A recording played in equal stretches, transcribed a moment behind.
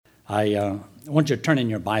I want you to turn in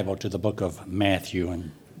your Bible to the book of Matthew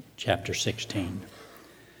in chapter 16.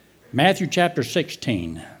 Matthew chapter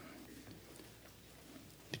 16.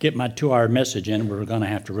 To get my 2-hour message in, we're going to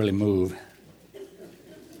have to really move.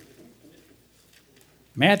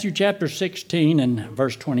 Matthew chapter 16 and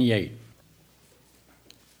verse 28.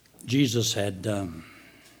 Jesus had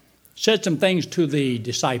said some things to the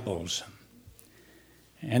disciples.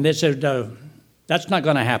 And they said, that's not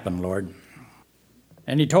going to happen, Lord.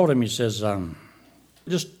 And he told him, he says,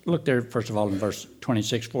 just look there, first of all, in verse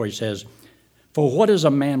 26:4, he says, "For what is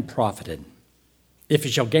a man profited, if he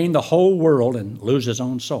shall gain the whole world and lose his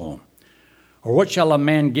own soul? Or what shall a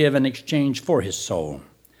man give in exchange for his soul?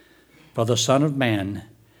 For the Son of Man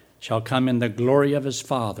shall come in the glory of his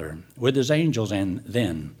Father with his angels, and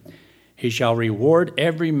then he shall reward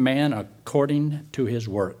every man according to his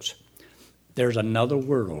works." There's another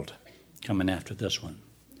world coming after this one.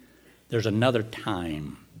 There's another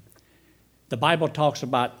time. The Bible talks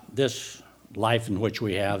about this life in which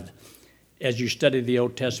we have, as you study the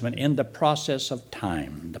Old Testament, in the process of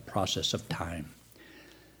time,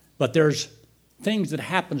 But there's things that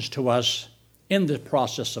happens to us in the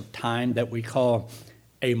process of time that we call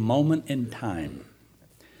a moment in time.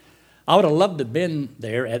 I would have loved to have been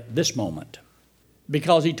there at this moment,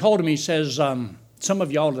 because he told him, he says, some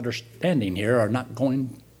of y'all that are standing here are not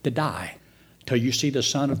going to die till you see the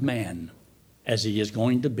Son of Man as he is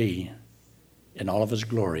going to be in all of his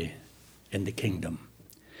glory in the kingdom.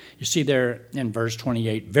 You see there in verse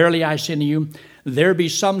 28, "Verily I say unto you, there be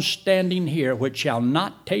some standing here which shall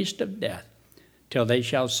not taste of death till they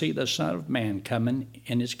shall see the Son of Man coming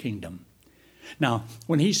in his kingdom." Now,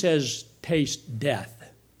 when he says taste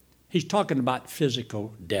death, he's talking about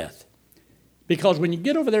physical death. Because when you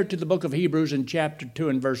get over there to the book of Hebrews in chapter 2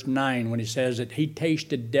 and verse 9, when he says that he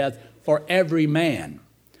tasted death for every man,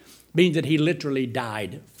 means that he literally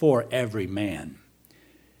died for every man.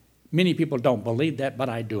 Many people don't believe that, but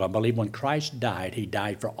I do. I believe when Christ died, he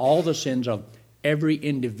died for all the sins of every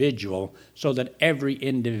individual so that every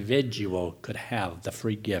individual could have the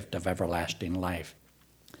free gift of everlasting life.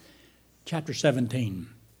 Chapter 17,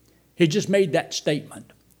 he just made that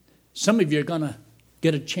statement. Some of you are going to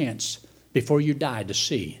get a chance before you die to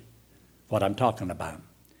see what I'm talking about.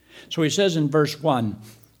 So he says in verse 1,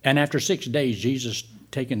 "And after 6 days Jesus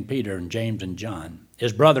taken Peter and James and John,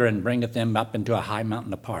 his brother, and bringeth them up into a high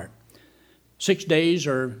mountain apart." 6 days,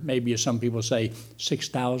 or maybe as some people say,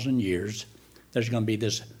 6,000 years. There's going to be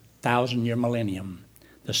this 1,000-year millennium,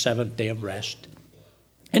 the seventh day of rest.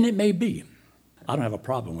 And it may be. I don't have a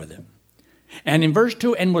problem with it. And in verse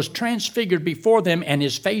 2, "And was transfigured before them, and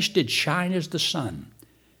his face did shine as the sun.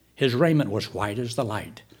 His raiment was white as the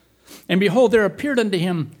light. And behold, there appeared unto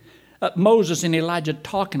him Moses and Elijah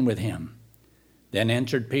talking with him. Then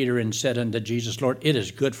answered Peter and said unto Jesus, Lord, it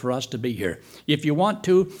is good for us to be here. If you want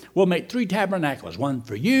to, we'll make 3 tabernacles, one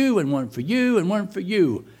for you and one for you and one for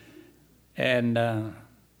you." And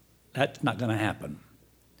that's not going to happen.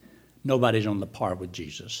 Nobody's on the par with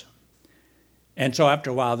Jesus. And so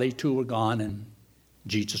after a while, they two were gone and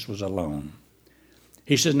Jesus was alone.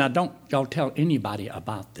 He says, "Now don't y'all tell anybody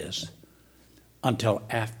about this until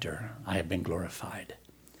after I have been glorified."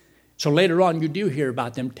 So later on, you do hear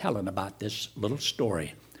about them telling about this little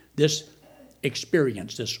story, this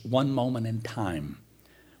experience, this one moment in time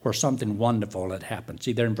where something wonderful had happened.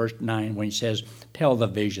 See there in verse 9 when he says, "Tell the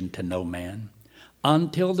vision to no man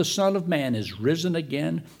until the Son of Man is risen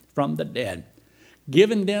again from the dead,"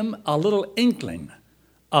 giving them a little inkling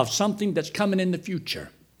of something that's coming in the future.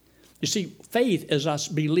 You see, faith is us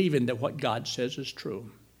believing that what God says is true,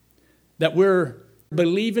 that we're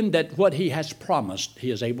believing that what he has promised he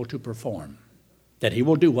is able to perform, that he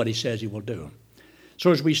will do what he says he will do.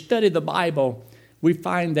 So as we study the Bible, we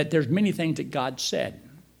find that there's many things that God said,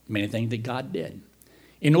 many things that God did,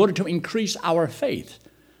 in order to increase our faith,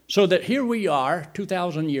 so that here we are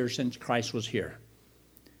 2,000 years since Christ was here.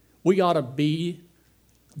 We ought to be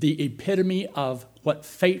the epitome of what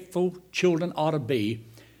faithful children ought to be,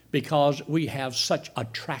 because we have such a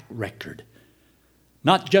track record.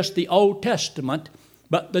 Not just the Old Testament,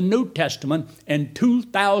 but the New Testament, and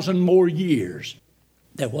 2,000 more years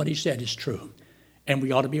that what he said is true. And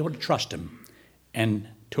we ought to be able to trust him and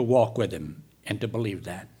to walk with him and to believe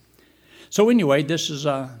that. So anyway, this is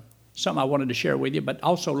something I wanted to share with you, but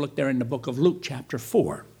also look there in the book of Luke chapter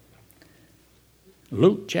 4.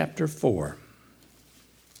 Luke chapter 4.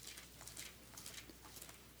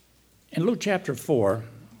 In Luke chapter 4,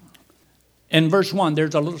 in verse 1,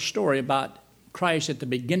 there's a little story about Christ at the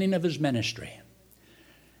beginning of his ministry.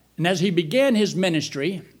 And as he began his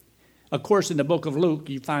ministry, of course, in the book of Luke,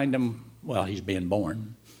 you find him, well, he's being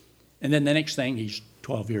born. And then the next thing, he's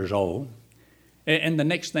 12 years old. And the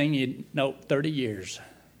next thing you know, 30 years.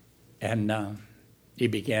 And he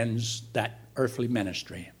begins that earthly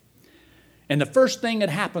ministry. And the first thing that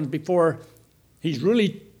happens before he's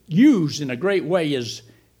really used in a great way is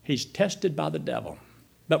he's tested by the devil.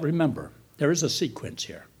 But remember, there is a sequence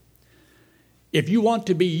here. If you want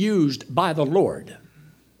to be used by the Lord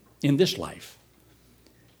in this life,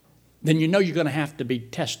 then you know you're going to have to be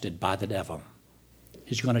tested by the devil.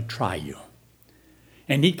 He's going to try you.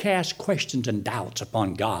 And he casts questions and doubts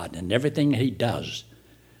upon God and everything he does,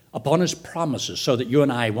 upon his promises, so that you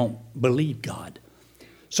and I won't believe God.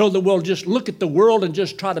 So that we'll just look at the world and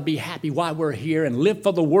just try to be happy while we're here and live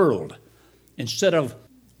for the world, instead of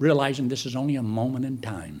realizing this is only a moment in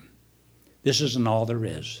time. This isn't all there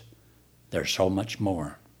is. There's so much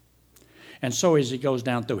more. And so as he goes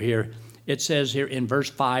down through here, it says here in verse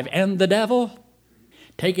 5, and the devil,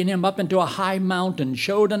 taking him up into a high mountain,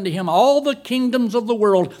 showed unto him all the kingdoms of the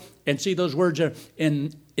world. And see, those words are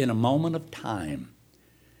in a moment of time.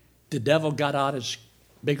 The devil got out his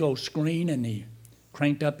big old screen and he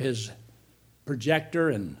cranked up his projector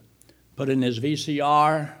and put in his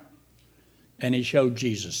VCR, and he showed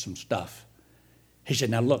Jesus some stuff. He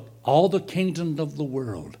said, now look, all the kingdoms of the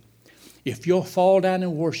world, if you'll fall down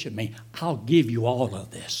and worship me, I'll give you all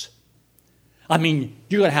of this. I mean,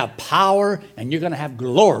 you're going to have power and you're going to have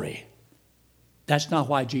glory. That's not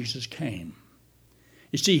why Jesus came.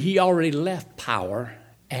 You see, he already left power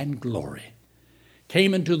and glory,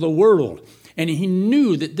 came into the world, and he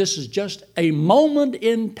knew that this is just a moment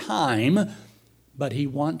in time, but he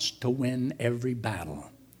wants to win every battle.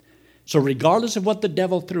 So regardless of what the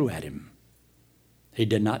devil threw at him, he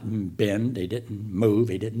did not bend, he didn't move,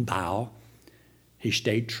 he didn't bow. He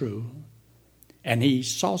stayed true. And he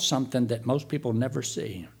saw something that most people never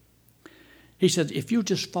see. He said, if you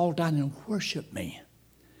just fall down and worship me.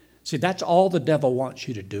 See, that's all the devil wants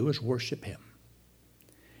you to do, is worship him.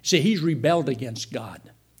 See, he's rebelled against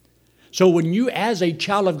God. So when you, as a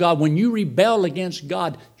child of God, when you rebel against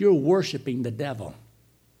God, you're worshiping the devil.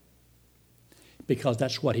 Because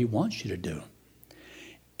that's what he wants you to do.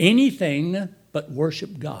 Anything but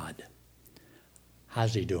worship God.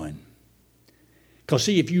 How's he doing? Because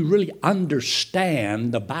see, if you really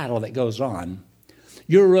understand the battle that goes on,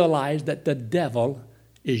 you'll realize that the devil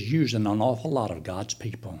is using an awful lot of God's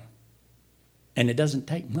people. And it doesn't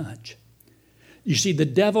take much. You see, the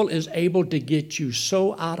devil is able to get you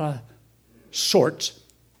so out of sorts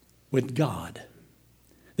with God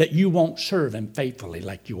that you won't serve him faithfully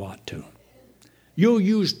like you ought to. You'll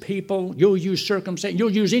use people, you'll use circumstances,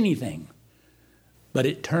 you'll use anything. But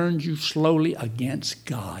it turns you slowly against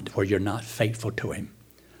God where you're not faithful to him.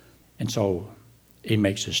 And so he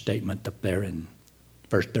makes a statement up there in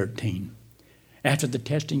verse 13. After the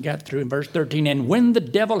testing got through in verse 13, and when the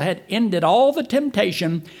devil had ended all the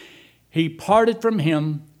temptation, he parted from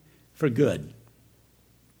him for good.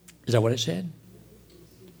 Is that what it said?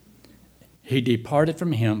 He departed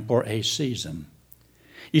from him for a season.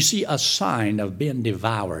 You see, a sign of being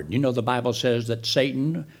devoured. You know, the Bible says that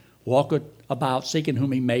Satan walketh about seeking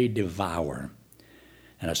whom he may devour.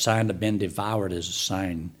 And a sign of being devoured is a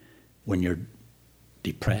sign when you're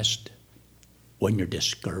depressed, when you're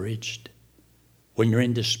discouraged, when you're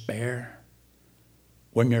in despair,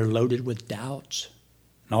 when you're loaded with doubts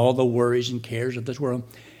and all the worries and cares of this world.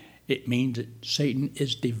 It means that Satan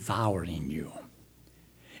is devouring you.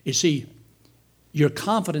 You see, your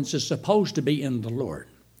confidence is supposed to be in the Lord.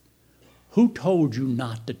 Who told you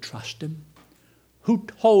not to trust him? Who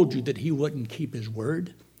told you that he wouldn't keep his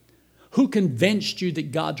word? Who convinced you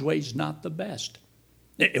that God's way is not the best?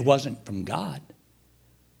 It wasn't from God.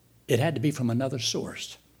 It had to be from another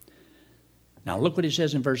source. Now look what he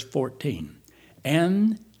says in verse 14.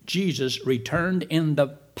 And Jesus returned in the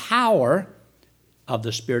power of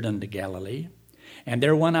the Spirit unto Galilee. And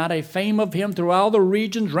there went out a fame of him through all the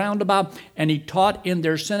regions round about, and he taught in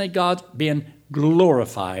their synagogues, being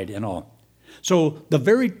glorified in all. So the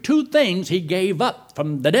very two things he gave up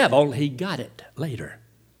from the devil, he got it later.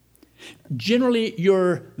 Generally,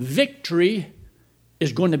 your victory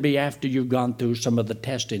is going to be after you've gone through some of the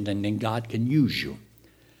testing, and then God can use you.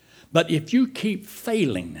 But if you keep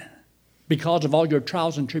failing because of all your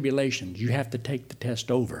trials and tribulations, you have to take the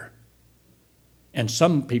test over. And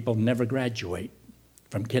some people never graduate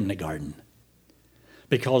from kindergarten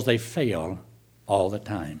because they fail all the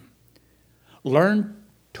time. Learn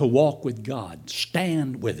to walk with God.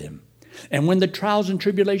 Stand with him. And when the trials and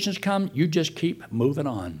tribulations come, you just keep moving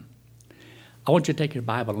on. I want you to take your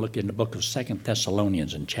Bible and look in the book of 2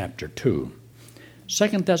 Thessalonians in chapter 2. 2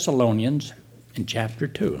 Thessalonians in chapter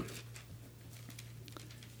 2.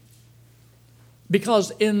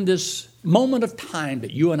 Because in this moment of time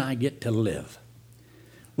that you and I get to live.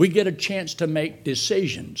 We get a chance to make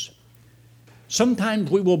decisions. Sometimes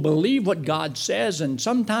we will believe what God says, and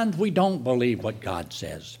sometimes we don't believe what God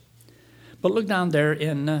says. But look down there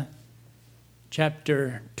in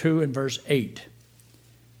chapter 2 and verse 8.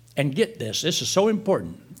 And get this. This is so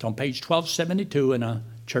important. It's on page 1272 in a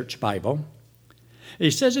church Bible.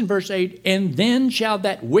 It says in verse 8, and then shall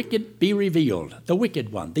that wicked be revealed, the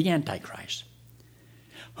wicked one, the Antichrist,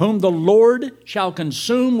 whom the Lord shall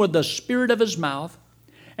consume with the spirit of his mouth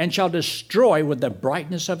and shall destroy with the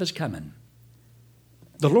brightness of his coming.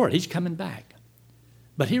 The Lord, he's coming back.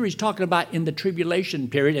 But here he's talking about in the tribulation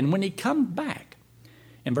period, and when he comes back,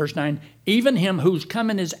 in verse 9, even him whose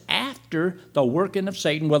coming is after the working of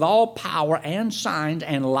Satan with all power and signs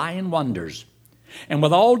and lying wonders, and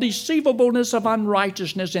with all deceivableness of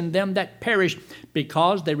unrighteousness in them that perish,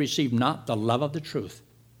 because they receive not the love of the truth,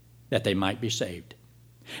 that they might be saved.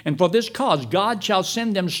 And for this cause God shall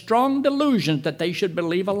send them strong delusions that they should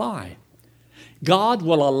believe a lie. God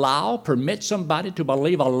will permit somebody to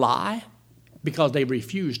believe a lie because they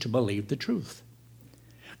refuse to believe the truth.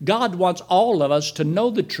 God wants all of us to know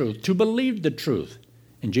the truth, to believe the truth.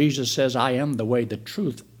 And Jesus says, I am the way, the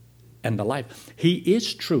truth, and the life. He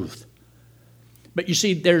is truth. But you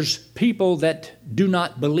see, there's people that do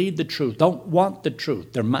not believe the truth, don't want the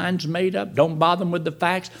truth. Their mind's made up, don't bother them with the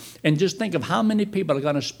facts. And just think of how many people are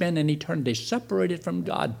going to spend an eternity separated from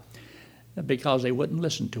God because they wouldn't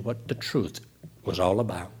listen to what the truth was all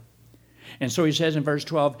about. And so he says in verse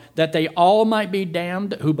 12, that they all might be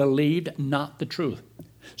damned who believed not the truth.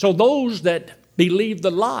 So those that believed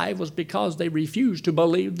the lie was because they refused to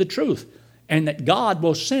believe the truth, and that God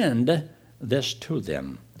will send this to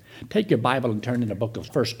them. Take your Bible and turn in the book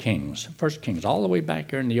of 1 Kings. 1 Kings, all the way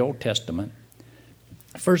back here in the Old Testament.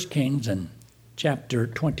 1 Kings and chapter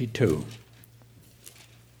 22.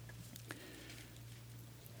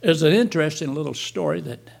 There's an interesting little story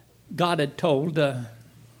that God had told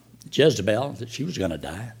Jezebel that she was going to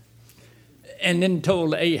die, and then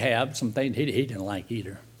told Ahab some things he didn't like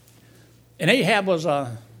either. And Ahab was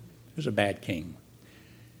a bad king,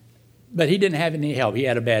 but he didn't have any help. He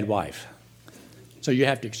had a bad wife, so you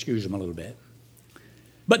have to excuse him a little bit.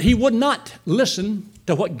 But he would not listen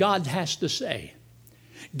to what God has to say.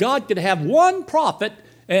 God could have one prophet,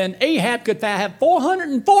 and Ahab could have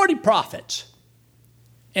 440 prophets.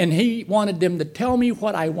 And he wanted them to tell me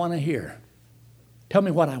what I want to hear. Tell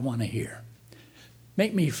me what I want to hear.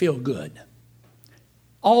 Make me feel good.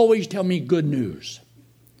 Always tell me good news.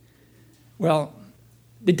 Well,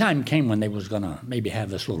 the time came when they was going to maybe have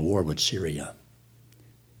this little war with Syria.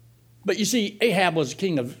 But you see, Ahab was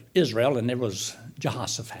king of Israel, and there was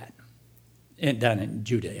Jehoshaphat down in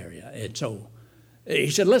Judah area. And so he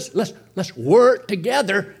said, let's work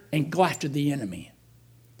together and go after the enemy.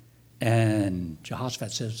 And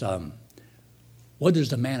Jehoshaphat says, what does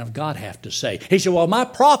the man of God have to say? He said, well, my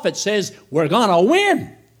prophet says we're going to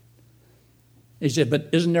win. He said, but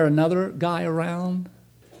isn't there another guy around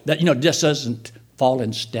that, just doesn't fall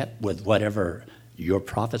in step with whatever your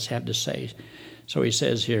prophets have to say? So he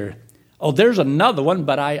says here, oh, there's another one,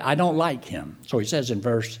 but I don't like him. So he says in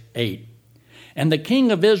verse 8, and the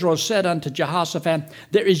king of Israel said unto Jehoshaphat,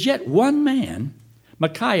 there is yet one man,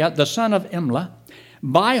 Micaiah, the son of Imlah,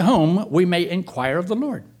 by whom we may inquire of the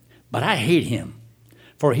Lord. But I hate him,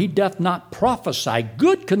 for he doth not prophesy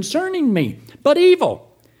good concerning me, but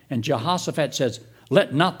evil. And Jehoshaphat says,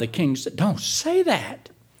 let not the king say, don't say that.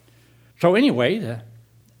 So anyway,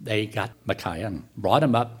 they got Micaiah and brought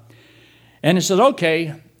him up. And he says,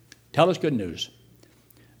 okay, tell us good news.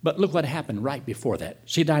 But look what happened right before that.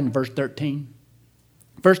 See down in verse 13?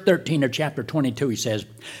 Verse 13 of chapter 22, he says,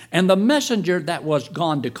 and the messenger that was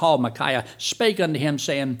gone to call Micaiah spake unto him,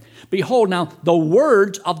 saying, behold, now the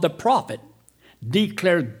words of the prophet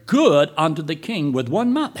declare good unto the king with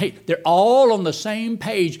one mouth. Hey, they're all on the same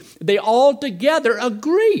page. They all together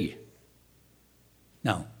agree.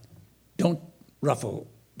 Now, don't ruffle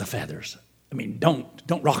the feathers.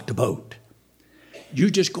 Don't rock the boat.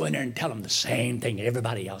 You just go in there and tell them the same thing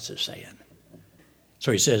everybody else is saying.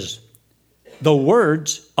 So he says, the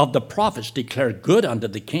words of the prophets declare good unto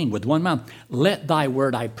the king with one mouth. Let thy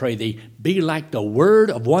word, I pray thee, be like the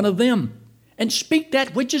word of one of them, and speak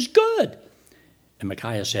that which is good. And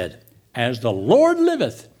Micaiah said, as the Lord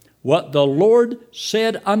liveth, what the Lord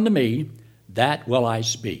said unto me, that will I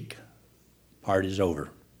speak. Part is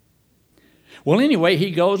over. Well, anyway,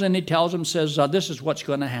 he goes and he tells him, says, this is what's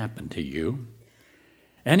going to happen to you.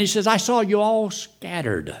 And he says, I saw you all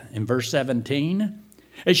scattered, in verse 17,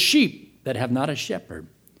 as sheep that have not a shepherd,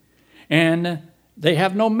 and they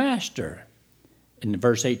have no master. In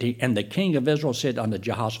verse 18, and the king of Israel said unto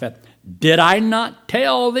Jehoshaphat, Did I not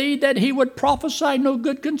tell thee that he would prophesy no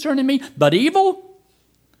good concerning me, but evil?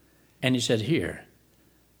 And he said, Hear,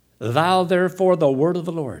 thou therefore the word of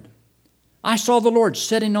the Lord. I saw the Lord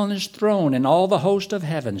sitting on his throne, and all the host of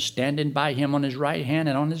heaven standing by him on his right hand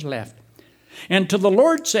and on his left. And to the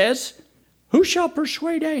Lord says, Who shall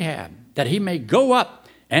persuade Ahab, that he may go up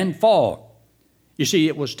and fall? You see,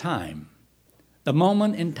 it was time. The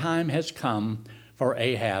moment in time has come for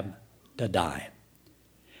Ahab to die.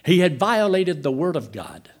 He had violated the word of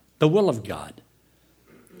God, the will of God.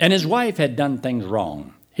 And his wife had done things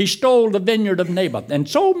wrong. He stole the vineyard of Naboth and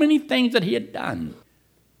so many things that he had done.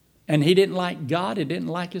 And he didn't like God. He didn't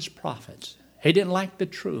like his prophets. He didn't like the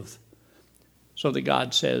truth. So that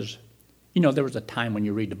God says, there was a time when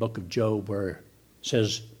you read the book of Job where it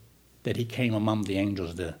says that he came among the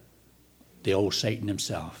angels, the old Satan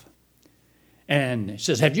himself. And he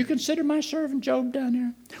says, Have you considered my servant Job down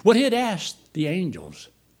here? Well, he had asked the angels.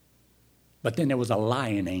 But then there was a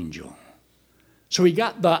lying angel. So he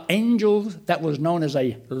got the angel that was known as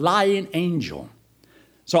a lying angel.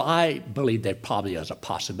 So I believe there probably is a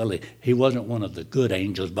possibility. He wasn't one of the good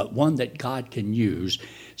angels, but one that God can use. He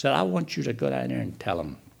said, I want you to go down there and tell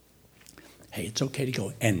them, hey, it's okay to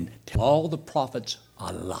go and tell all the prophets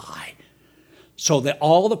a lie. So that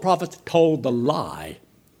all the prophets told the lie.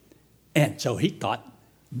 And so he thought,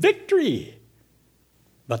 victory.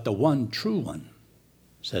 But the one true one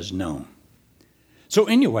says no. So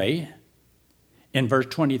anyway, in verse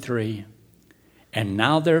 23, And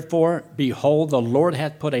now therefore, behold, the Lord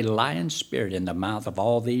hath put a lying spirit in the mouth of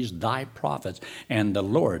all these thy prophets, and the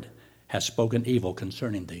Lord hath spoken evil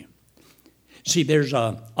concerning thee. See, there's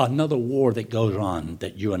another war that goes on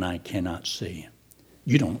that you and I cannot see.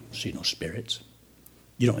 You don't see no spirits.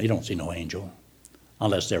 You don't see no angel,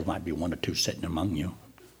 unless there might be one or two sitting among you.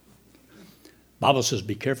 Bible says,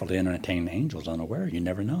 be careful to entertain angels unaware. You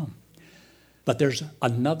never know. But there's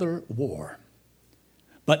another war.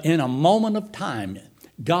 But in a moment of time,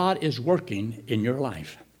 God is working in your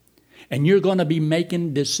life. And you're going to be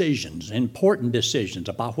making decisions, important decisions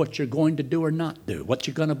about what you're going to do or not do, what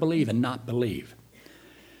you're going to believe and not believe.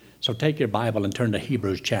 So take your Bible and turn to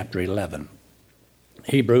Hebrews chapter 11.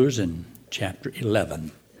 Hebrews in chapter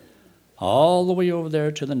 11. All the way over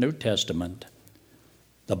there to the New Testament.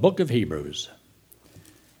 The book of Hebrews.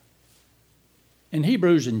 In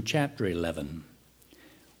Hebrews in chapter 11,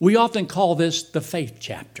 we often call this the faith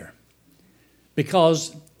chapter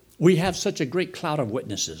because we have such a great cloud of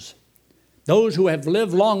witnesses. Those who have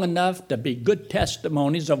lived long enough to be good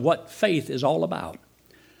testimonies of what faith is all about.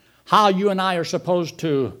 How you and I are supposed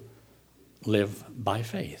to live by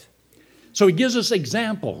faith. So he gives us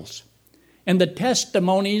examples. And the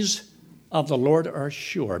testimonies of the Lord are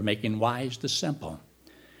sure, making wise the simple.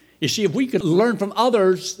 You see, if we could learn from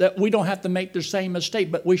others that we don't have to make the same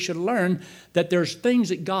mistake, but we should learn that there's things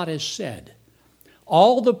that God has said.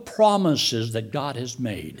 All the promises that God has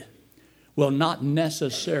made will not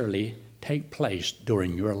necessarily take place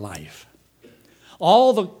during your life.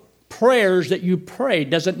 All the prayers that you pray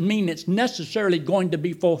doesn't mean it's necessarily going to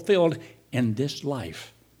be fulfilled in this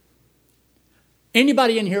life.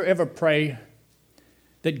 Anybody in here ever pray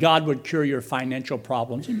that God would cure your financial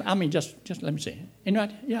problems? I mean, just let me see.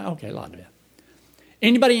 Anybody? Yeah, okay, a lot of you.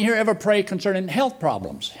 Anybody in here ever pray concerning health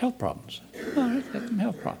problems? Health problems. All right, got some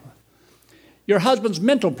health problems. Your husband's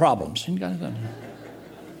mental problems. All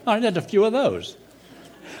right, there's a few of those.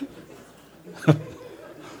 I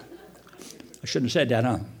shouldn't have said that,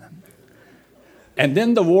 huh? And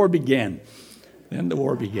then the war began.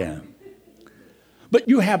 But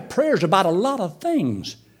you have prayers about a lot of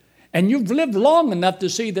things. And you've lived long enough to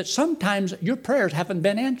see that sometimes your prayers haven't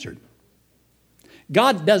been answered.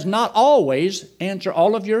 God does not always answer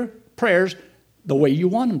all of your prayers the way you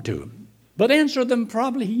want him to. But answer them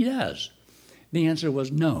probably he does. The answer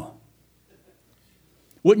was no.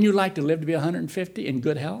 Wouldn't you like to live to be 150 in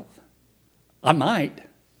good health? I might.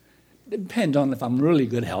 It depends on if I'm really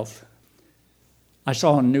good health. I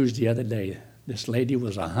saw on the news the other day, this lady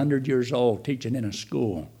was 100 years old teaching in a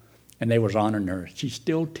school, and they was honoring her. She's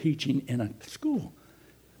still teaching in a school,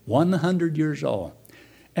 100 years old.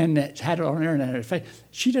 And it had it on her face.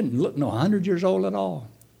 She didn't look 100 years old at all.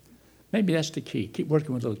 Maybe that's the key. Keep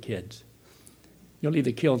working with little kids. You'll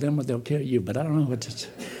either kill them or they'll kill you, but I don't know what it's.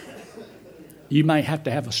 You might have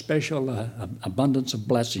to have a special abundance of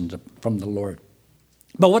blessings from the Lord.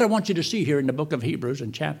 But what I want you to see here in the book of Hebrews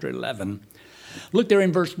in chapter 11, look there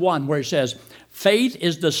in verse 1 where it says, faith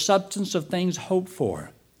is the substance of things hoped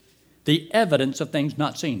for, the evidence of things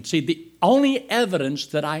not seen. See, the only evidence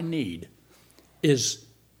that I need is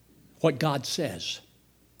what God says.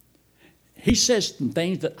 He says some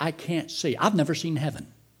things that I can't see. I've never seen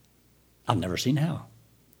heaven. I've never seen hell.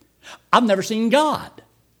 I've never seen God.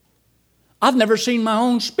 I've never seen my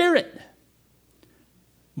own spirit.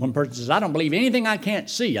 One person says, I don't believe anything I can't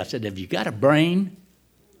see. I said, have you got a brain?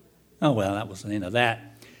 Oh, well, that was the end of that.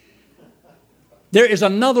 There is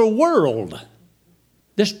another world,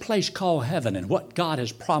 this place called heaven, and what God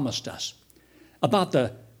has promised us about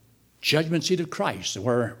the judgment seat of Christ,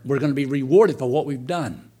 where we're going to be rewarded for what we've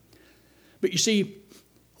done. But you see,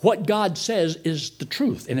 what God says is the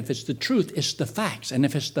truth. And if it's the truth, it's the facts. And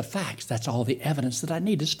if it's the facts, that's all the evidence that I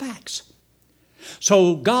need is facts.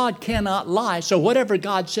 So God cannot lie. So whatever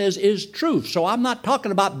God says is truth. So I'm not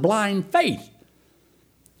talking about blind faith.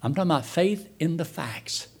 I'm talking about faith in the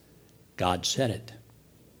facts. God said it.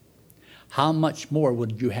 How much more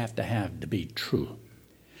would you have to be true?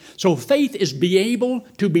 So faith is be able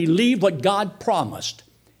to believe what God promised.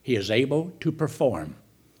 He is able to perform.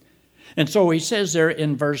 And so he says there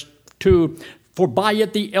in verse 2, for by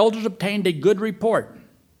it the elders obtained a good report.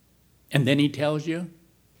 And then he tells you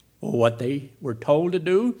what they were told to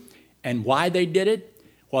do and why they did it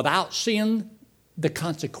without seeing the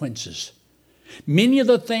consequences. Many of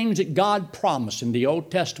the things that God promised in the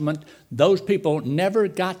Old Testament, those people never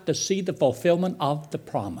got to see the fulfillment of the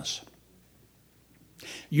promise.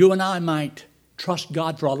 You and I might trust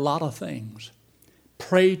God for a lot of things,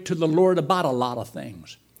 pray to the Lord about a lot of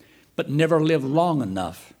things, but never live long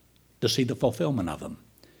enough to see the fulfillment of them.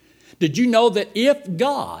 Did you know that if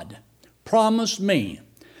God promised me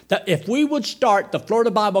that if we would start the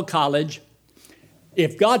Florida Bible College,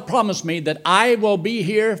 if God promised me that I will be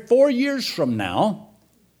here 4 years from now,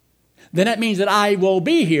 then that means that I will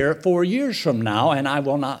be here 4 years from now and I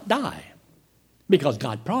will not die because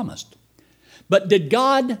God promised. But did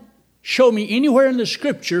God show me anywhere in the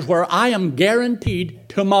Scriptures where I am guaranteed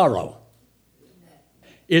tomorrow?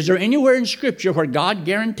 Is there anywhere in Scripture where God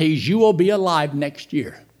guarantees you will be alive next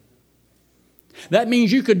year? That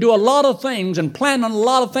means you could do a lot of things and plan on a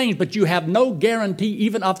lot of things, but you have no guarantee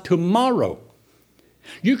even of tomorrow.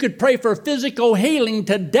 You could pray for physical healing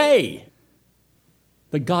today,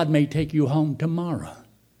 but God may take you home tomorrow.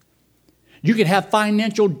 You could have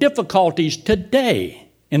financial difficulties today,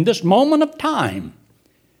 in this moment of time,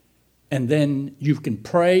 and then you can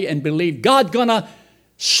pray and believe God's going to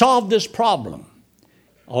solve this problem.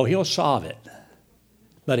 Oh, He'll solve it,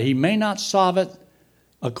 but He may not solve it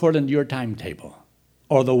according to your timetable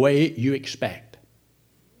or the way you expect.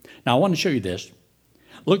 Now, I want to show you this.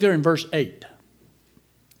 Look there in verse 8.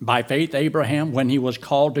 By faith, Abraham, when he was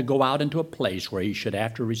called to go out into a place where he should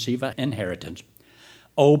after receive an inheritance,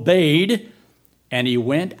 obeyed, and he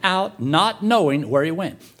went out not knowing where he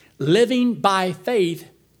went. Living by faith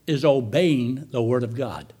is obeying the Word of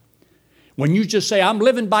God. When you just say, I'm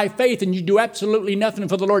living by faith, and you do absolutely nothing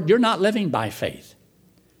for the Lord, you're not living by faith.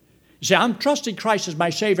 You say, I'm trusting Christ as my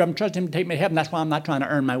Savior. I'm trusting Him to take me to heaven. That's why I'm not trying to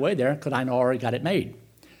earn my way there, because I know I already got it made.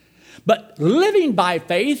 But living by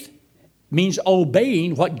faith means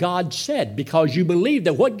obeying what God said, because you believe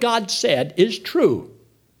that what God said is true,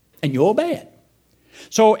 and you obey it.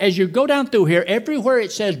 So as you go down through here, everywhere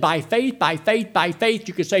it says by faith, by faith, by faith,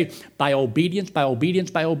 you could say by obedience, by obedience,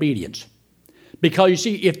 by obedience. Because you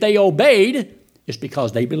see, if they obeyed, it's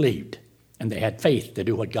because they believed, and they had faith to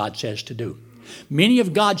do what God says to do. Many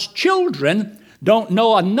of God's children don't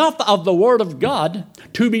know enough of the Word of God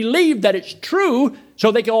to believe that it's true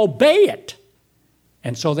so they can obey it.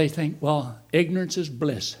 And so they think, well, ignorance is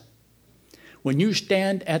bliss. When you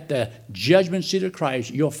stand at the judgment seat of Christ,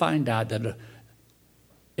 you'll find out that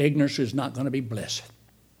ignorance is not going to be bliss.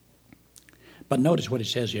 But notice what it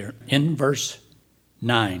says here in verse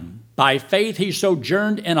 9. By faith he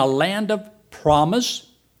sojourned in a land of promise.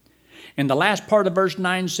 And the last part of verse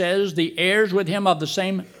 9 says, the heirs with him of the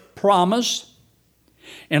same promise.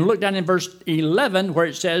 And look down in verse 11 where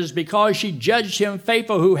it says, because she judged him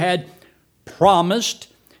faithful who had promised.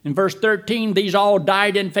 In verse 13, these all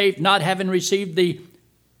died in faith, not having received the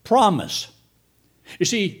promise. You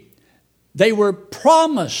see, they were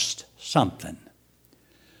promised something,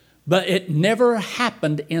 but it never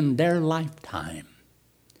happened in their lifetime.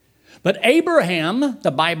 But Abraham,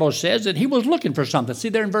 the Bible says that he was looking for something. See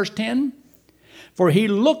there in verse 10? For he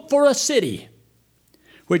looked for a city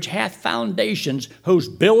which hath foundations, whose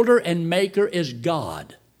builder and maker is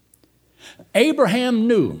God. Abraham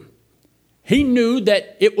knew. He knew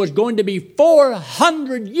that it was going to be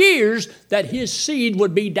 400 years that his seed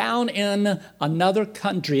would be down in another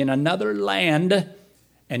country, in another land,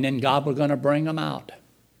 and then God was going to bring them out.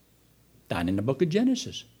 Down in the book of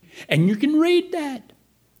Genesis. And you can read that.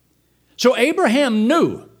 So Abraham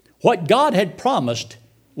knew what God had promised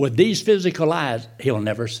with these physical eyes he'll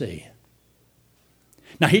never see.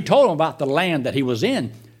 Now he told him about the land that he was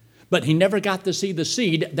in, but he never got to see the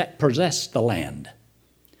seed that possessed the land.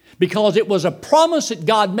 Because it was a promise that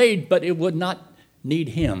God made, but it would not need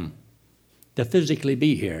him to physically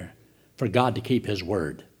be here for God to keep his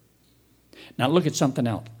word. Now look at something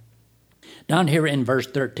else. Down here in verse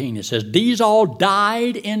 13 it says, these all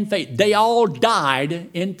died in faith. They all died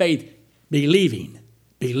in faith, believing,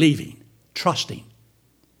 trusting,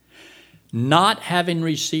 not having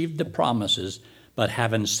received the promises, but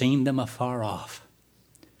having seen them afar off.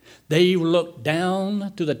 They looked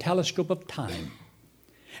down through the telescope of time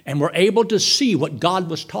and were able to see what God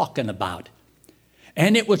was talking about.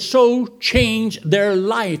 And it would so change their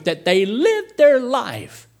life that they lived their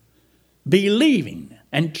life believing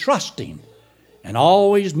and trusting and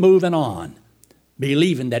always moving on,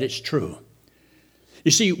 believing that it's true.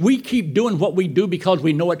 You see, we keep doing what we do because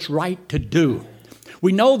we know it's right to do.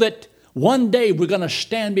 We know that one day we're going to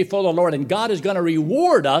stand before the Lord and God is going to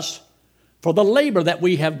reward us for the labor that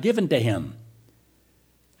we have given to him.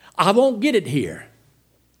 I won't get it here.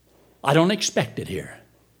 I don't expect it here.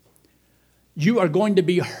 You are going to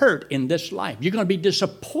be hurt in this life. You're going to be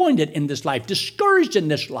disappointed in this life, discouraged in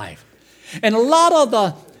this life. And a lot of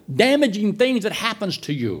the damaging things that happens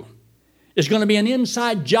to you is going to be an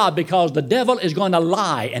inside job because the devil is going to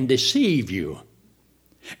lie and deceive you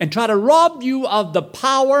and try to rob you of the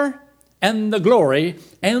power and the glory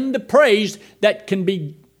and the praise that can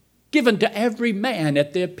be given to every man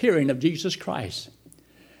at the appearing of Jesus Christ.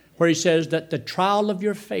 Where he says that the trial of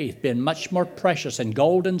your faith, being much more precious than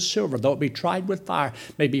gold and silver, though it be tried with fire,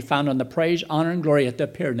 may be found on the praise, honor, and glory at the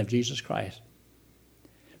appearing of Jesus Christ.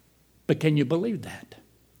 But can you believe that?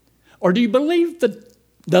 Or do you believe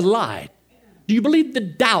the lie? Do you believe the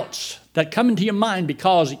doubts that come into your mind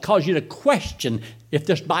because it causes you to question if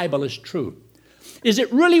this Bible is true? Is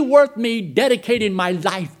it really worth me dedicating my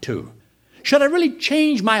life to? Should I really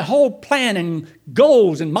change my whole plan and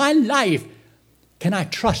goals in my life? Can I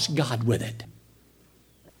trust God with it?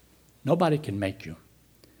 Nobody can make you.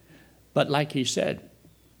 But like he said,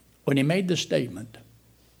 when he made the statement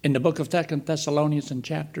in the book of 2 Thessalonians in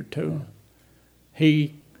chapter 2,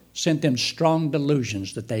 he sent them strong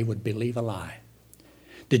delusions that they would believe a lie.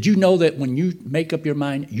 Did you know that when you make up your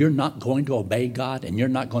mind, you're not going to obey God and you're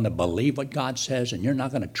not going to believe what God says and you're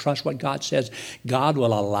not going to trust what God says, God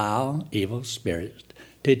will allow evil spirits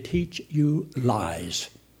to teach you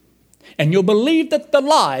lies. And you'll believe that the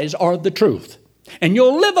lies are the truth. And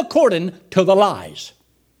you'll live according to the lies.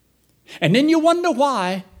 And then you wonder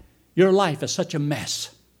why your life is such a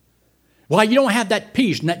mess. Why you don't have that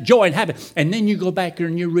peace and that joy and happiness. And then you go back here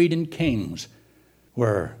and you read in Kings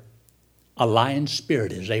where a lying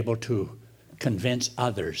spirit is able to convince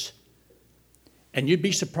others. And you'd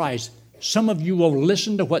be surprised. Some of you will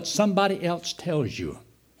listen to what somebody else tells you.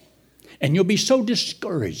 And you'll be so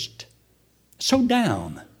discouraged, so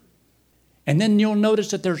down. And then you'll notice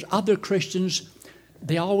that there's other Christians,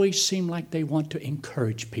 they always seem like they want to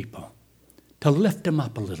encourage people, to lift them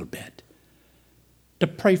up a little bit, to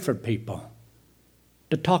pray for people,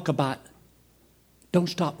 to talk about, don't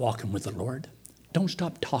stop walking with the Lord. Don't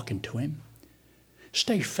stop talking to him.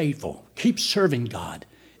 Stay faithful. Keep serving God.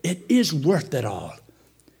 It is worth it all.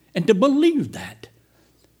 And to believe that,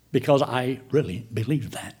 because I really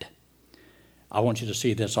believe that. I want you to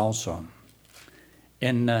see this also.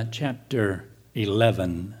 In chapter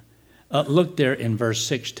 11, look there in verse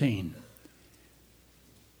 16.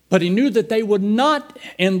 But he knew that they would not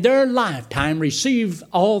in their lifetime receive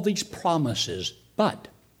all these promises. But,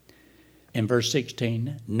 in verse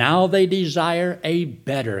 16, now they desire a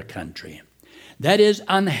better country, that is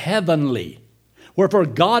unheavenly. Wherefore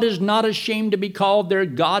God is not ashamed to be called their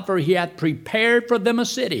God, for he hath prepared for them a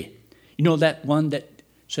city. You know that one that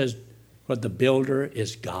says, where the builder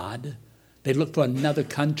is God? They look for another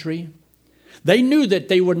country. They knew that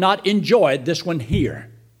they would not enjoy this one here.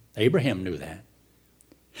 Abraham knew that.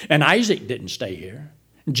 And Isaac didn't stay here.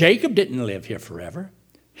 Jacob didn't live here forever.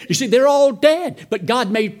 You see, they're all dead. But God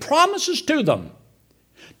made promises to them,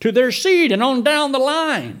 to their seed and on down the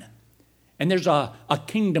line. And there's a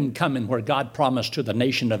kingdom coming where God promised to the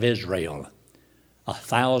nation of Israel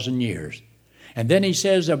 1,000 years. And then he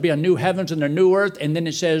says there'll be a new heavens and a new earth. And then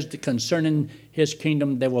it says that concerning his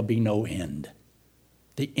kingdom, there will be no end.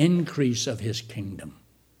 The increase of his kingdom,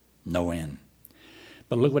 no end.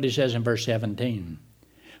 But look what he says in verse 17.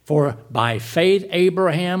 For by faith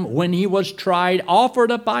Abraham, when he was tried,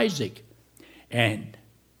 offered up Isaac, and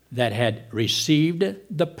that had received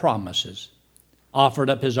the promises, offered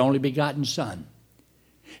up his only begotten son.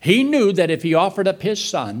 He knew that if he offered up his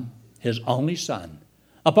son, his only son,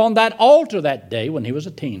 upon that altar that day when he was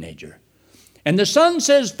a teenager, and the son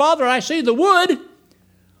says, Father, I see the wood.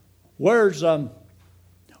 Where's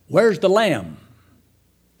Where's the lamb?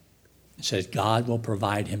 It says God will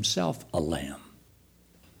provide himself a lamb.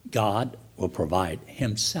 God will provide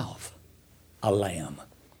himself a lamb.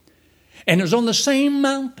 And it was on the same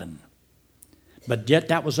mountain. But yet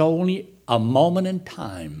that was only a moment in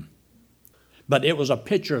time. But it was a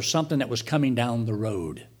picture of something that was coming down the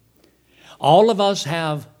road. All of us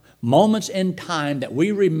have moments in time that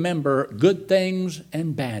we remember good things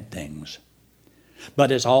and bad things.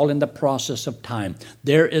 But it's all in the process of time.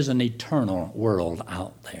 There is an eternal world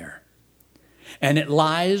out there. And it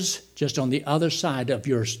lies just on the other side of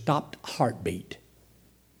your stopped heartbeat.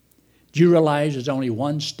 Do you realize there's only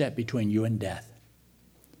one step between you and death?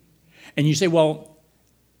 And you say, well,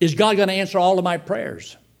 is God going to answer all of my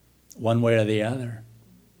prayers? One way or the other.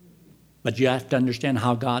 But you have to understand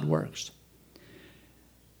how God works.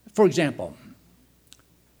 For example,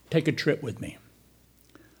 take a trip with me.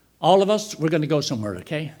 All of us, we're going to go somewhere,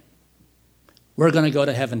 okay? We're going to go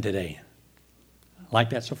to heaven today.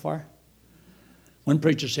 Like that so far? One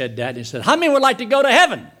preacher said that. He said, how many would like to go to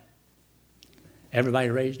heaven? Everybody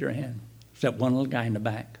raised their hand, except one little guy in the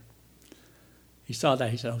back. He saw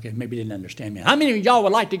that. He said, okay, maybe he didn't understand me. How many of y'all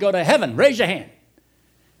would like to go to heaven? Raise your hand.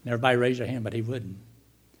 And everybody raised their hand, but he wouldn't.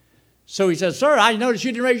 So he said, sir, I noticed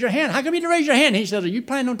you didn't raise your hand. How come you didn't raise your hand? He said, are you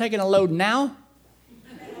planning on taking a load now?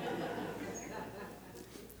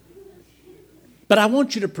 But I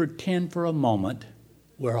want you to pretend for a moment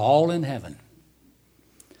we're all in heaven.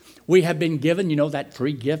 We have been given, that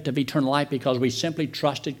free gift of eternal life because we simply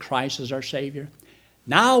trusted Christ as our Savior.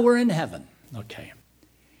 Now we're in heaven. Okay.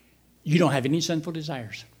 You don't have any sinful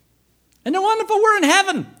desires. And they're wonderful. We're in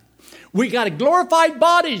heaven. We got glorified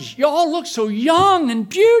bodies. You all look so young and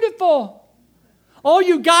beautiful. All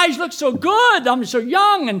you guys look so good. I'm so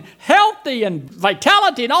young and healthy and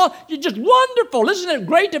vitality and all. You're just wonderful. Isn't it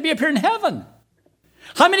great to be up here in heaven?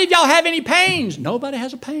 How many of y'all have any pains? Nobody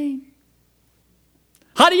has a pain.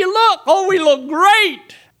 How do you look? Oh, we look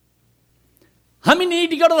great. How many need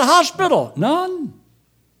to go to the hospital? None.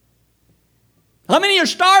 How many are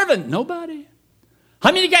starving? Nobody.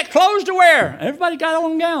 How many got clothes to wear? Everybody got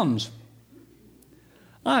on gowns.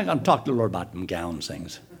 I'm going to talk to the Lord about them gowns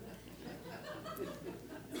things.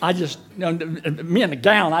 I just, me in a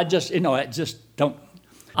gown, I just don't.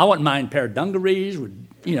 I wouldn't mind a pair of dungarees with,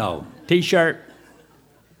 T-shirt.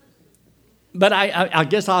 But I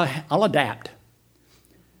guess I'll adapt.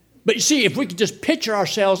 But you see, if we could just picture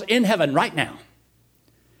ourselves in heaven right now.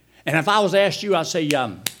 And if I was asked you, I'd say,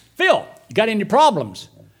 Phil, you got any problems?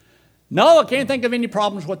 No, I can't think of any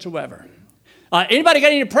problems whatsoever. Anybody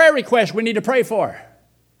got any prayer requests we need to pray for?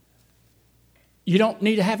 You don't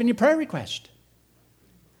need to have any prayer requests.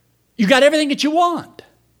 You got everything that you want.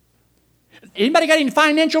 Anybody got any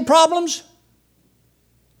financial problems?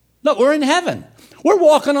 Look, we're in heaven. We're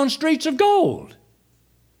walking on streets of gold.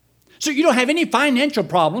 So you don't have any financial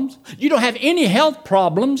problems. You don't have any health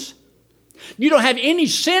problems. You don't have any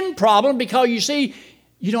sin problem because, you see,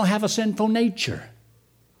 you don't have a sinful nature.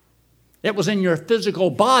 It was in your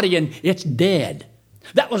physical body and it's dead.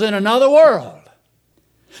 That was in another world.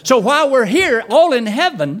 So while we're here, all in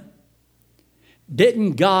heaven,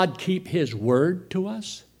 didn't God keep his word to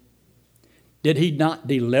us? Did he not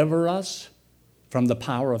deliver us from the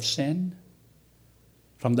power of sin?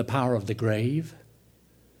 From the power of the grave?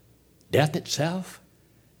 Death itself?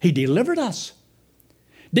 He delivered us.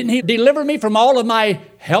 Didn't he deliver me from all of my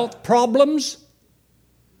health problems?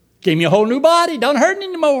 Gave me a whole new body. Don't hurt me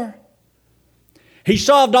anymore. He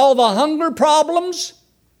solved all the hunger problems.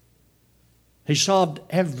 He solved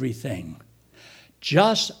everything.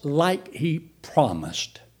 Just like he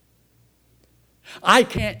promised. I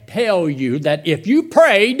can't tell you that if you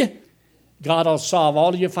prayed, God will solve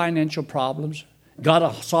all of your financial problems. God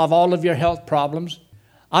will solve all of your health problems.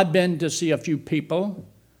 I've been to see a few people,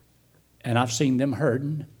 and I've seen them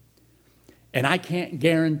hurting, and I can't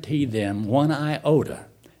guarantee them one iota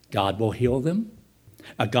God will heal them.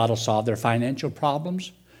 God will solve their financial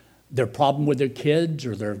problems, their problem with their kids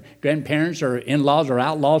or their grandparents or in-laws or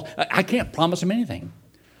outlaws. I can't promise them anything.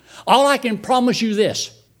 All I can promise you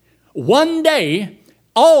this, one day,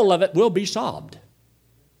 all of it will be solved.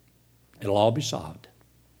 It'll all be solved.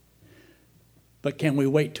 But can we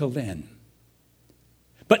wait till then?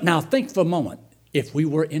 But now think for a moment, if we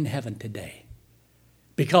were in heaven today,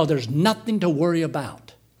 because there's nothing to worry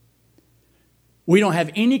about. We don't have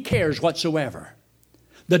any cares whatsoever.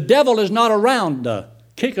 The devil is not around to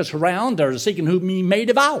kick us around or seeking whom he may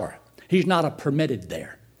devour. He's not a permitted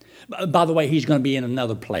there. By the way, he's going to be in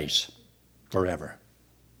another place forever.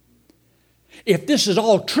 If this is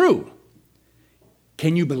all true,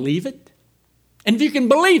 can you believe it? And if you can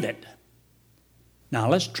believe it, Now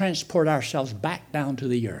let's transport ourselves back down to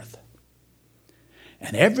the earth.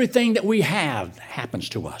 And everything that we have happens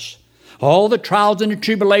to us. All the trials and the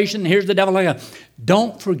tribulation, here's the devil.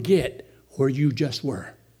 Don't forget where you just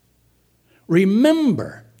were.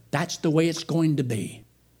 Remember, that's the way it's going to be.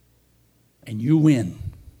 And you win.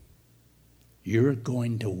 You're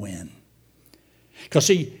going to win. Because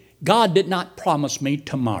see, God did not promise me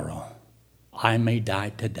tomorrow. I may die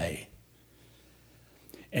today.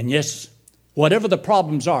 And yes, whatever the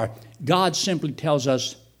problems are, God simply tells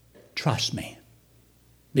us, trust me.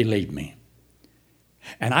 Believe me.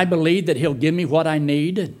 And I believe that He'll give me what I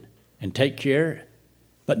need and take care.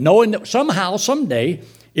 But knowing that somehow, someday,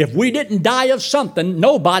 if we didn't die of something,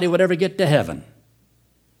 nobody would ever get to heaven.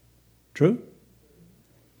 True?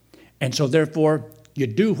 And so therefore, you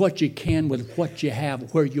do what you can with what you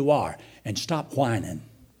have where you are. And stop whining.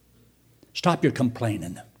 Stop your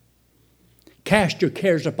complaining. Cast your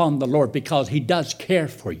cares upon the Lord because He does care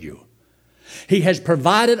for you. He has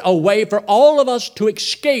provided a way for all of us to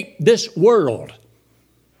escape this world.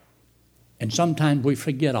 And sometimes we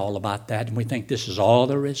forget all about that and we think this is all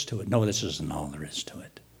there is to it. No, this isn't all there is to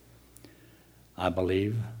it. I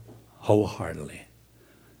believe wholeheartedly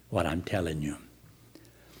what I'm telling you.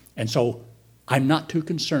 And so I'm not too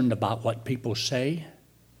concerned about what people say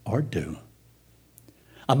or do.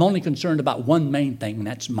 I'm only concerned about one main thing, and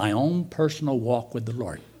that's my own personal walk with the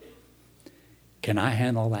Lord. Can I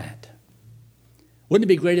handle that? Wouldn't it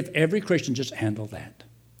be great if every Christian just handled that?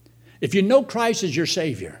 If you know Christ as your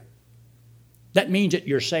Savior, that means that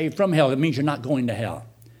you're saved from hell. It means you're not going to hell.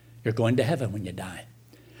 You're going to heaven when you die.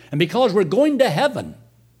 And because we're going to heaven,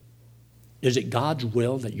 is it God's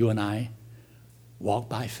will that you and I walk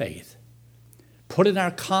by faith, putting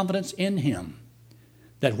our confidence in Him,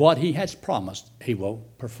 that what He has promised, He will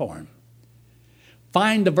perform.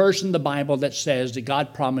 Find the verse in the Bible that says that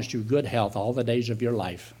God promised you good health all the days of your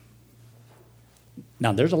life.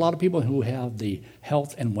 Now, there's a lot of people who have the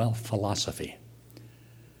health and wealth philosophy.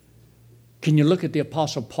 Can you look at the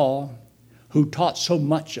Apostle Paul, who taught so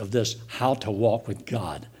much of this, how to walk with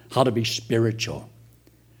God, how to be spiritual?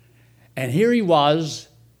 And here he was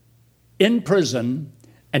in prison,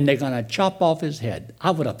 and they're going to chop off his head.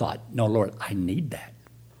 I would have thought, no, Lord, I need that.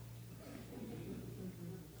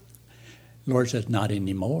 Lord says, not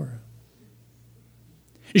anymore.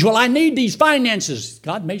 He says, well, I need these finances.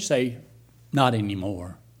 God may say, not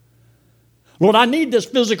anymore. Lord, I need this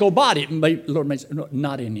physical body. Lord may say, no,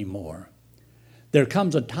 not anymore. There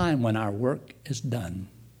comes a time when our work is done.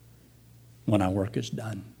 When our work is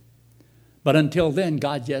done. But until then,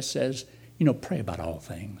 God just says, pray about all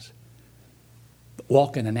things.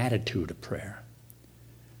 Walk in an attitude of prayer.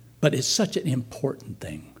 But it's such an important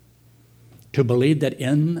thing to believe that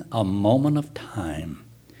in a moment of time,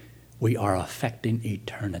 we are affecting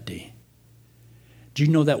eternity. Do you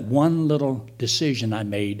know that one little decision I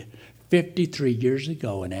made 53 years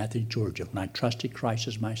ago in Athens, Georgia, when I trusted Christ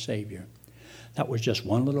as my Savior? That was just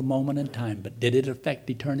one little moment in time, but did it affect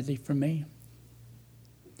eternity for me?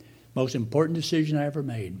 Most important decision I ever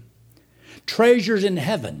made. Treasures in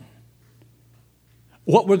heaven.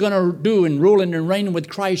 What we're going to do in ruling and reigning with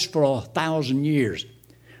Christ for 1,000 years.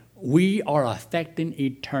 We are affecting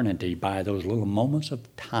eternity by those little moments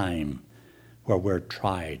of time where we're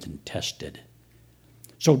tried and tested.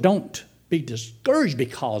 So don't be discouraged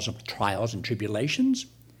because of trials and tribulations.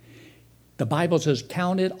 The Bible says,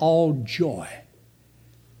 count it all joy,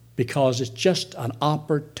 because it's just an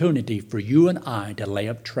opportunity for you and I to lay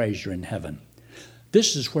up treasure in heaven.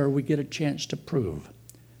 This is where we get a chance to prove,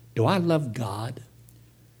 do I love God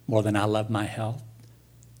more than I love my health?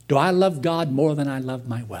 Do I love God more than I love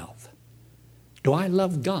my wealth? Do I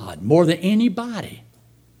love God more than anybody?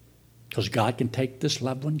 Because God can take this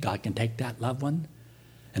loved one, God can take that loved one,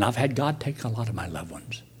 and I've had God take a lot of my loved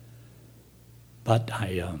ones. But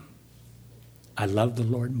I love the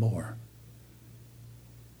Lord more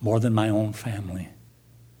than my own family.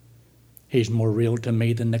 He's more real to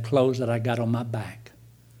me than the clothes that I got on my back.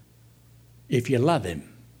 If you love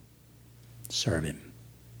Him, serve Him.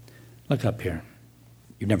 Look up here.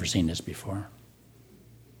 You've never seen this before.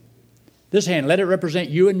 This hand, let it represent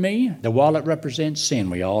you and me. The wallet represents sin.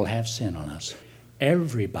 We all have sin on us.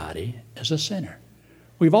 Everybody is a sinner.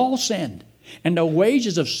 We've all sinned. And the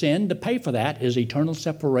wages of sin, to pay for that, is eternal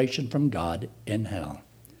separation from God in hell.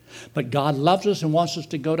 But God loves us and wants us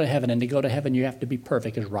to go to heaven. And to go to heaven, you have to be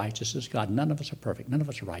perfect, as righteous as God. None of us are perfect. None of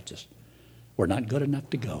us are righteous. We're not good enough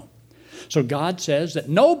to go. So God says that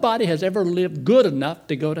nobody has ever lived good enough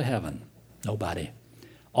to go to heaven. Nobody.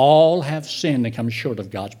 All have sinned and come short of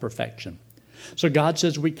God's perfection. So God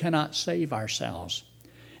says we cannot save ourselves.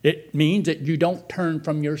 It means that you don't turn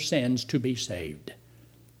from your sins to be saved.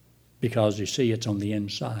 because you see, it's on the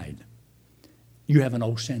inside. You have an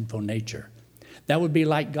old sinful nature. That would be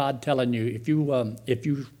like God telling you, if you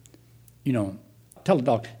tell a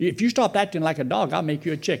dog, if you stop acting like a dog, I'll make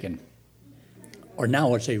you a chicken. Or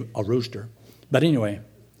now I'd say a rooster. But anyway,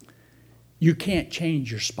 you can't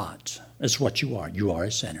change your spots. That's what you are. You are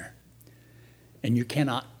a sinner. And you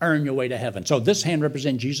cannot earn your way to heaven. So this hand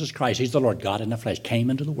represents Jesus Christ. He's the Lord God in the flesh, came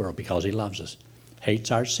into the world because he loves us.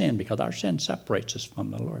 Hates our sin because our sin separates us from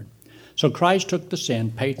the Lord. So Christ took the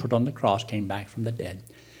sin, paid for it on the cross, came back from the dead.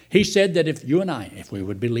 He said that if you and I, if we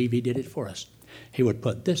would believe he did it for us, he would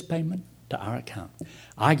put this payment to our account.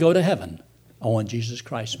 I go to heaven on what Jesus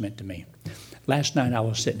Christ meant to me. Last night I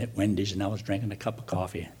was sitting at Wendy's and I was drinking a cup of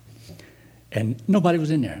coffee. And nobody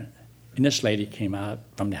was in there. And this lady came out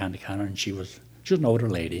from behind the counter, and she was an older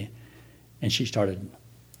lady. And she started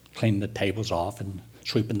cleaning the tables off and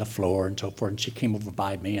sweeping the floor and so forth. And she came over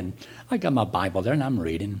by me, and I got my Bible there, and I'm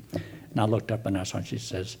reading. And I looked up, and I saw, and she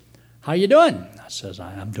says, "How you doing?" I says,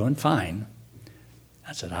 "I'm doing fine."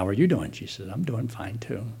 I said, "How are you doing?" She said, "I'm doing fine,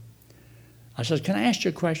 too." I says, "Can I ask you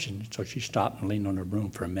a question?" So she stopped and leaned on her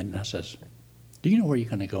broom for a minute, and I says, "Do you know where you're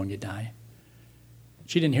going to go when you die?"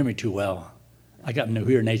 She didn't hear me too well. I got into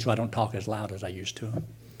hearing aid, so I don't talk as loud as I used to.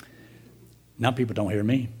 Now people don't hear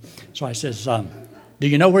me. So I says, "Do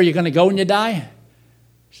you know where you're going to go when you die?"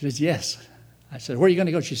 She says, "Yes." I said, "Where are you going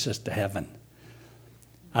to go?" She says, "To heaven."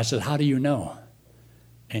 I said, "How do you know?"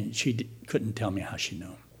 And she couldn't tell me how she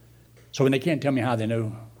knew. So when they can't tell me how they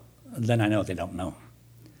knew, then I know they don't know.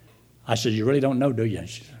 I said, "You really don't know, do you?"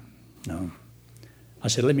 She said, "No." I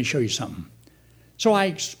said, "Let me show you something." So I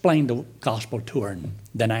explained the gospel to her, and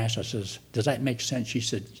then I asked her, I says, "Does that make sense?" She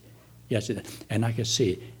said, "Yes, it does." And I could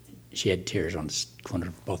see she had tears on the corner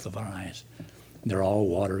of both of her eyes. They're all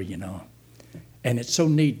watery, And it's so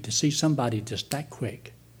neat to see somebody just that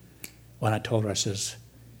quick. When I told her, I says,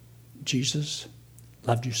 "Jesus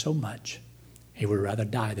loved you so much, he would rather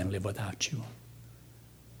die than live without you."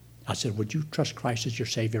 I said, "Would you trust Christ as your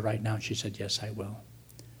Savior right now?" She said, "Yes, I will."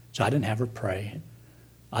 So I didn't have her pray.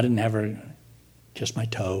 I didn't have her kiss my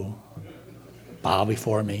toe, bow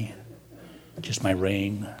before me, kiss my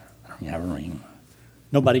ring. I don't have a ring.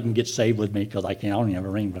 Nobody can get saved with me because I don't even have a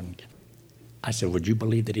ring. But I said, "Would you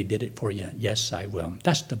believe that he did it for you?" "Yes, I will."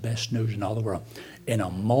 That's the best news in all the world. In a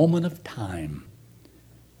moment of time,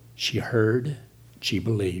 she heard, she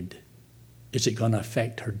believed. Is it going to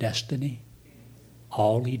affect her destiny?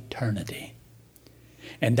 All eternity.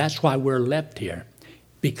 And that's why we're left here.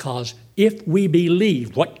 Because if we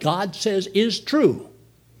believe what God says is true,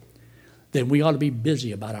 then we ought to be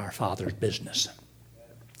busy about our Father's business.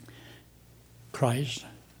 Christ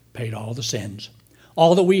paid all the sins.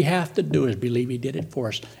 All that we have to do is believe he did it for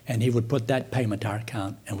us, and he would put that payment to our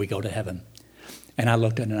account, and we go to heaven. And I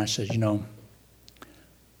looked at it and I said,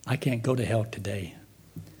 I can't go to hell today,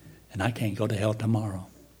 and I can't go to hell tomorrow.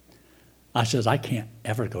 I says, I can't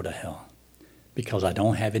ever go to hell because I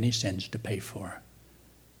don't have any sins to pay for.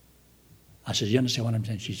 I said, "You understand what I'm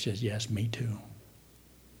saying?" She says, "Yes, me too."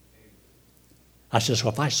 I says,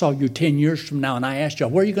 "Well, if I saw you 10 years from now and I asked you,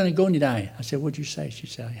 where are you going to go when you die?" I said, "What'd you say?" She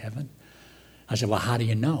said, "Heaven." I said, "Well, how do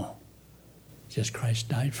you know?" She says, "Christ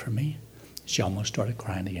died for me." She almost started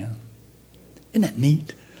crying again. Isn't that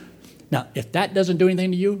neat? Now, if that doesn't do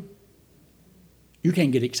anything to you, you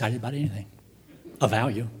can't get excited about anything of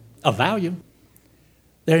value. Of value.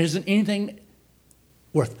 There isn't anything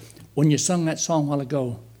worth. When you sung that song a while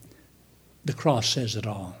ago, the cross says it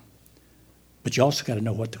all. But you also got to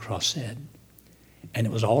know what the cross said. And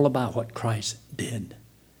it was all about what Christ did.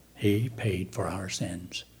 He paid for our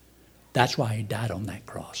sins. That's why he died on that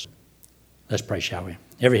cross. Let's pray, shall we?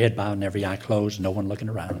 Every head bowed and every eye closed, no one looking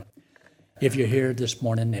around. If you're here this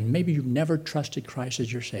morning and maybe you've never trusted Christ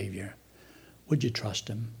as your Savior, would you trust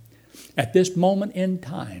him? At this moment in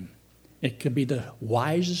time, it could be the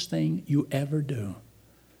wisest thing you ever do.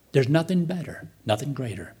 There's nothing better, nothing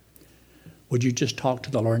greater. Would you just talk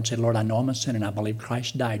to the Lord and say, "Lord, I know I'm a sinner and I believe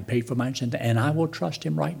Christ died, paid for my sins, and I will trust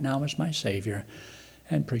him right now as my Savior."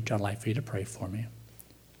 And preach, I'd like for you to pray for me.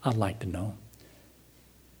 I'd like to know.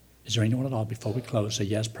 Is there anyone at all before we close say,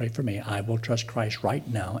 "Yes, pray for me. I will trust Christ right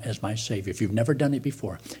now as my Savior." If you've never done it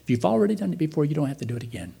before, if you've already done it before, you don't have to do it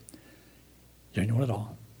again. Is there anyone at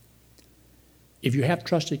all? If you have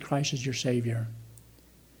trusted Christ as your Savior,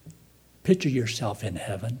 picture yourself in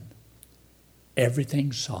heaven.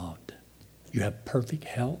 Everything's solved. You have perfect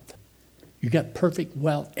health. You got perfect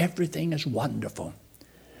wealth. Everything is wonderful.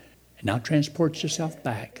 And now transport yourself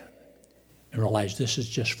back and realize this is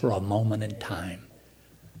just for a moment in time.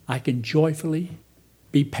 I can joyfully,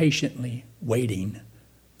 be patiently waiting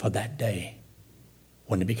for that day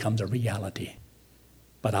when it becomes a reality.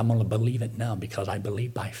 but I'm going to believe it now because I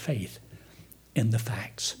believe by faith in the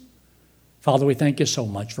facts. Father, we thank you so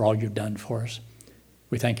much for all you've done for us.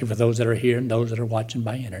 We thank you for those that are here and those that are watching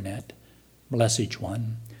by internet. Bless each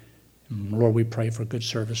one. And Lord, we pray for good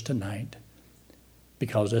service tonight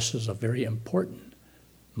because this is a very important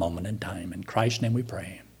moment in time. In Christ's name we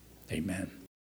pray. Amen.